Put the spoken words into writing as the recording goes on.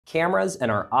Cameras and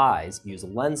our eyes use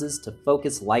lenses to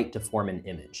focus light to form an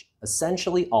image.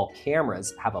 Essentially, all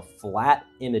cameras have a flat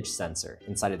image sensor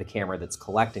inside of the camera that's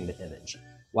collecting the image,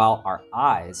 while our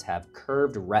eyes have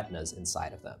curved retinas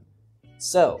inside of them.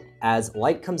 So, as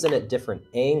light comes in at different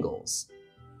angles,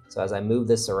 so as I move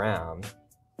this around,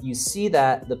 you see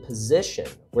that the position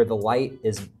where the light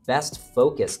is best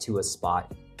focused to a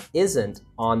spot isn't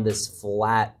on this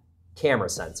flat camera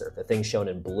sensor, the thing shown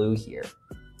in blue here.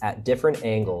 At different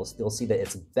angles, you'll see that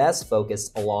it's best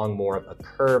focused along more of a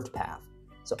curved path.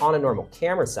 So on a normal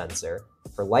camera sensor,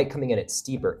 for light coming in at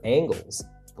steeper angles,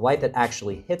 the light that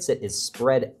actually hits it is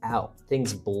spread out,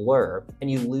 things blur,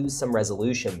 and you lose some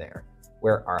resolution there,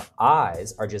 where our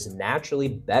eyes are just naturally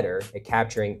better at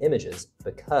capturing images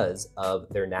because of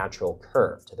their natural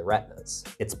curve to the retinas.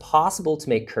 It's possible to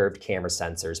make curved camera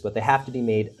sensors, but they have to be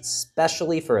made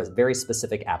especially for a very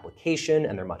specific application,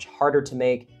 and they're much harder to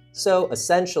make. So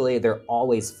essentially, they're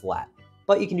always flat.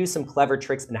 But you can do some clever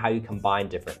tricks in how you combine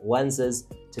different lenses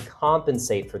to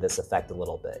compensate for this effect a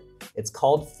little bit. It's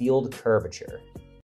called field curvature.